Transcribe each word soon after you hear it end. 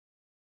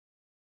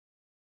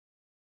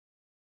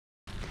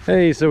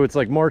Hey, so it's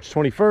like March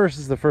 21st. This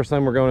is the first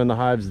time we're going in the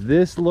hives.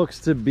 This looks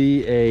to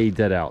be a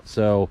Deadout.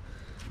 So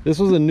this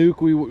was a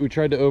nuke we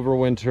tried to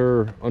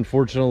overwinter.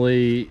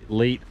 Unfortunately,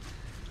 late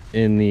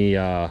in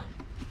the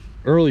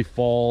early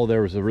fall,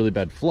 there was a really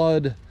bad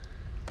flood.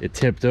 It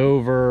tipped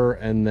over,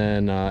 and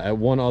then at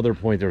one other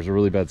point there was a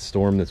really bad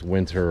storm this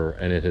winter,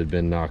 and it had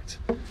been knocked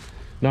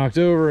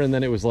over, and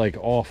then it was like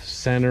off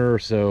center.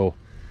 So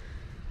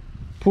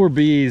poor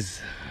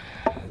bees,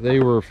 they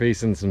were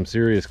facing some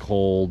serious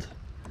cold,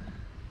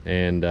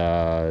 and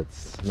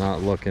it's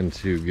not looking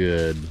too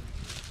good.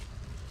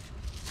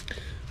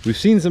 We've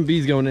seen some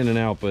bees going in and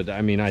out, but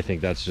I mean, I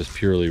think that's just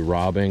purely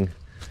robbing,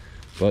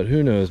 but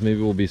who knows,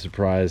 maybe we'll be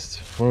surprised.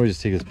 Why don't we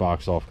just take this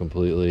box off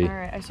completely? All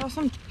right, I saw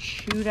some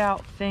chewed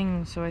out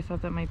things, so I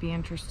thought that might be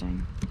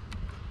interesting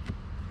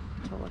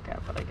to look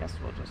at, but I guess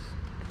we'll just...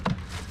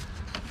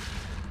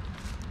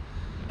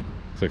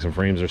 Looks like some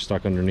frames are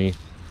stuck underneath.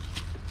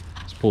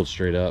 Just pull it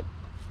straight up.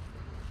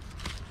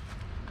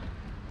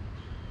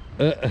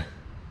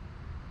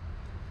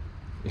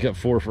 You got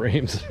 4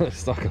 frames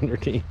stuck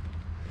underneath.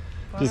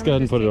 Well, Just go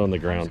ahead and put it on the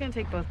I'm ground. just gonna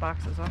take both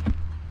boxes off.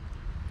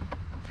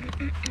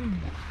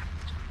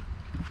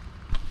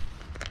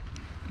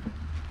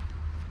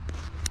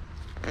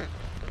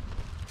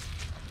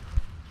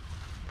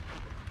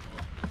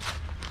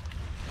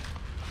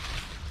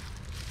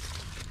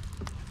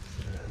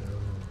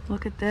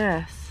 Look at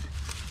this.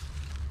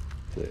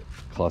 The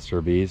cluster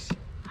of bees.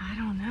 I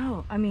don't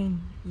know. I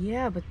mean,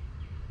 yeah, but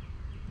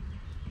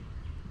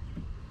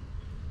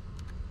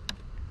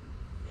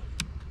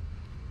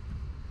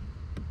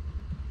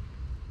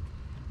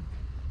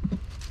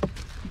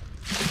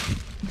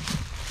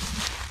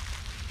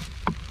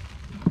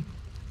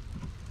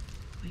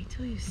wait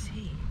till you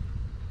see.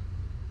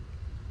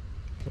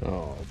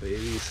 Oh,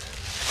 babies.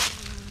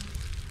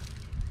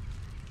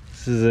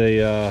 This is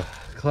a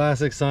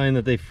classic sign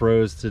that they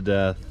froze to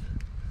death.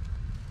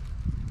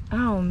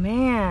 Oh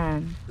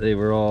man. They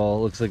were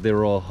all, looks like they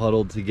were all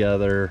huddled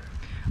together.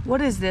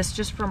 What is this?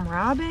 Just from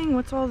robbing?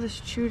 What's all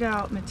this chewed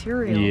out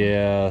material?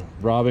 Yeah,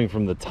 robbing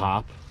from the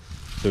top.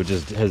 So it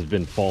just has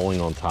been falling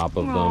on top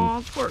of them.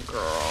 Aw, poor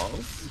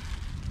girls.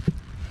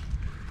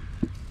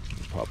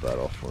 Pop that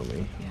off for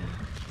me. Yeah.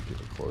 Get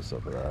a close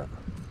up of that.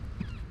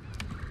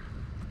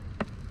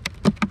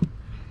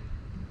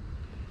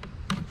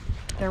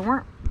 There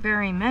weren't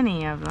very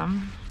many of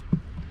them.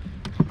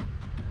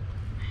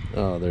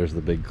 Oh, there's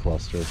the big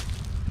cluster.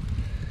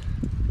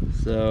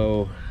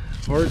 So,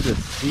 hard to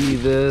see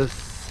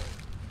this.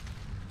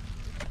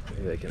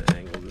 Maybe I can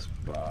angle this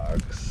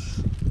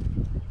box.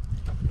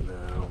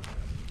 No.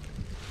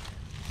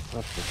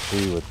 Tough to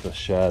see with the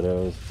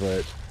shadows,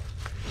 but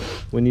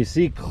when you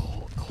see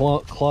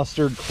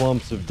clustered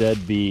clumps of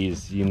dead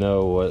bees, you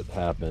know what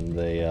happened.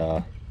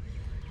 They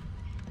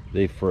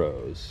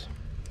froze.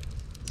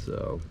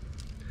 So,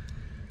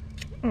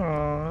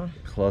 Aww.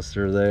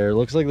 cluster there.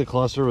 Looks like the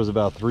cluster was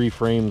about 3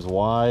 frames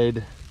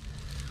wide,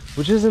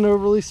 which isn't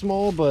overly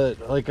small,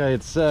 but like I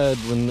had said,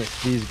 when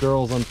these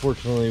girls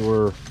unfortunately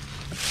were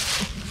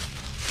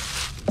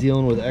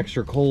dealing with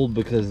extra cold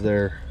because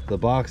the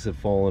box had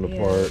fallen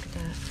apart.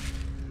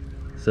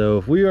 So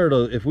if we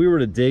were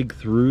to dig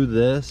through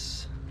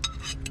this,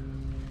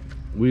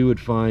 we would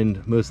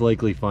most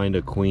likely find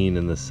a queen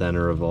in the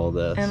center of all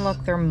this. And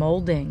look, they're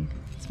molding.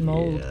 It's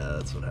mold. Yeah,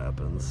 that's what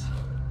happens.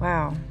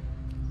 Wow.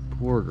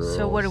 Poor girls.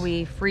 So what do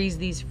we freeze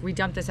these? We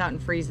dump this out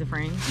and freeze the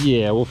frames?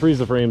 Yeah, we'll freeze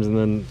the frames, and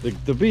then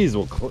the bees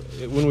will,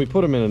 when we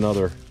put them in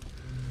another,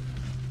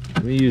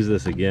 we use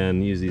these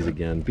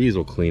again, bees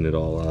will clean it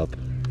all up.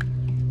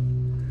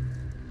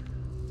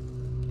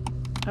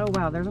 Oh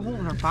wow, there's a whole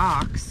other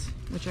box,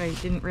 which I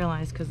didn't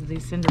realize because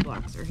these cinder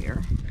blocks are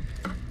here.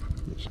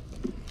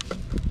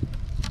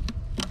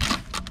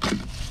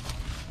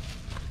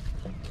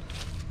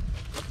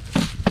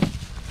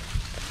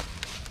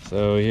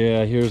 So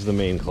yeah, here's the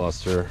main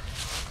cluster.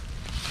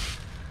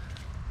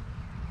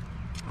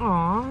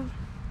 Aw,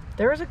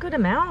 there's a good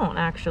amount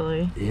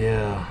actually.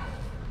 Yeah.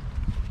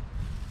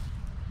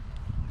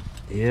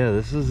 Yeah,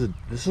 this is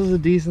a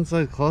decent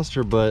sized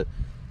cluster, but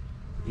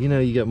you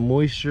know, you get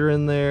moisture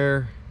in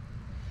there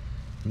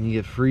and you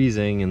get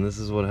freezing, and this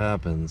is what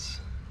happens.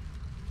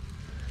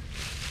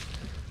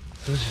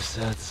 So it's just,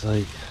 that's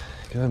like,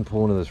 go ahead and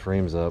pull one of those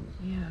frames up.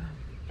 Yeah.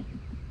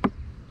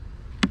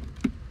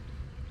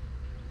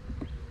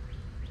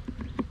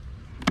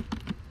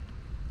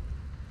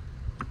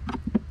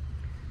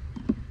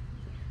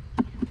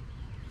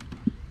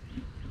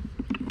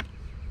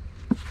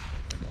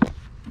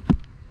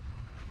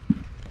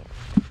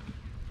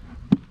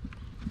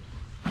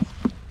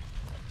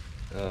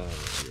 Oh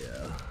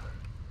yeah.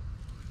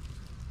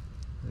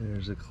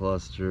 There's a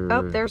cluster.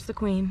 Oh, there's the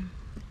queen.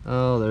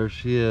 Oh, there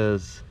she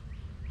is.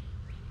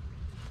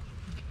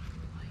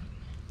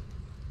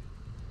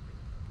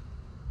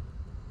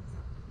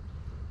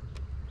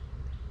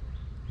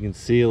 You can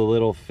see a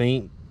little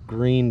faint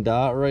green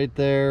dot right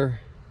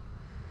there.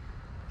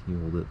 Can you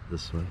hold it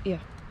this way? Yeah.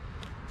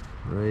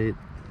 Right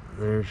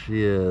there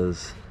she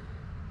is.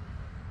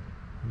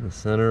 In the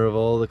center of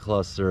all the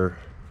cluster.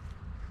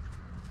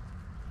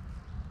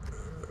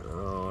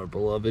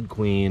 beloved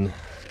queen.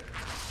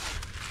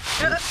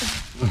 There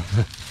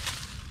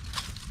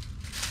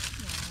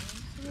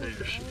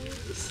she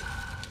is.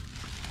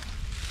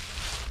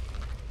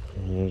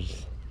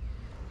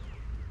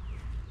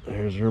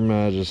 There's Her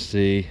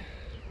Majesty.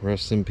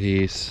 Rest in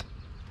peace.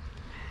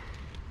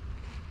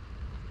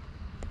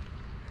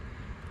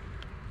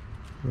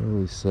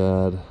 Really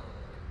sad.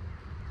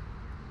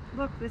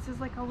 Look, this is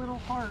like a little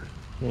heart.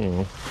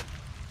 Oh.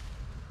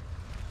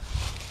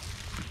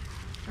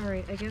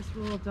 Alright, I guess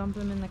we'll dump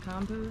them in the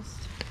compost.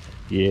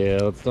 Yeah,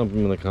 let's dump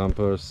them in the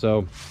compost.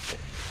 So,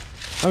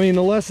 I mean,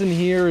 the lesson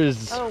here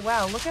is... Oh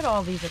wow, look at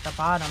all these at the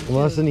bottom. The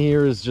lesson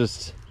here is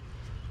just,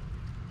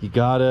 you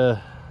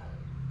gotta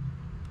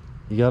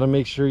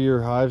make sure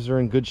your hives are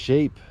in good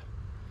shape.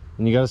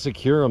 And you gotta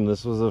secure them.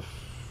 This was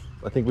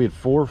I think we had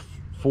four,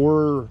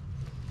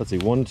 let's see,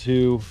 1,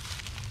 2,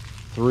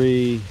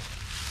 3...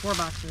 4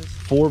 boxes.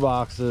 4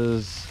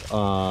 boxes,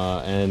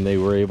 and they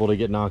were able to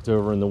get knocked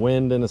over in the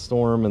wind in a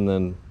storm and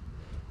then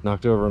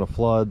knocked over in a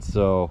flood.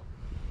 So,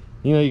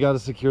 you know, you got to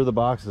secure the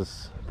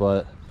boxes.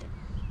 But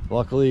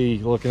luckily,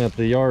 looking at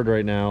the yard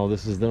right now,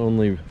 this is the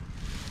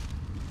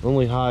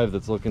only hive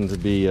that's looking to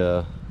be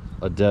a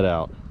dead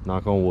out.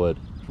 Knock on wood.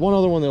 One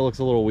other one that looks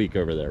a little weak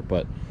over there,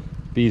 but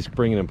bees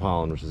bringing in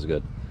pollen, which is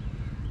good.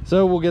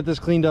 So we'll get this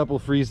cleaned up. We'll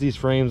freeze these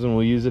frames and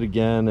we'll use it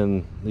again.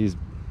 And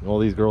all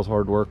these girls'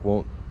 hard work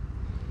won't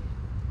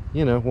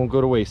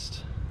go to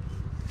waste.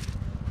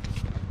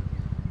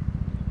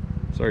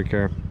 Sorry,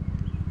 Kara.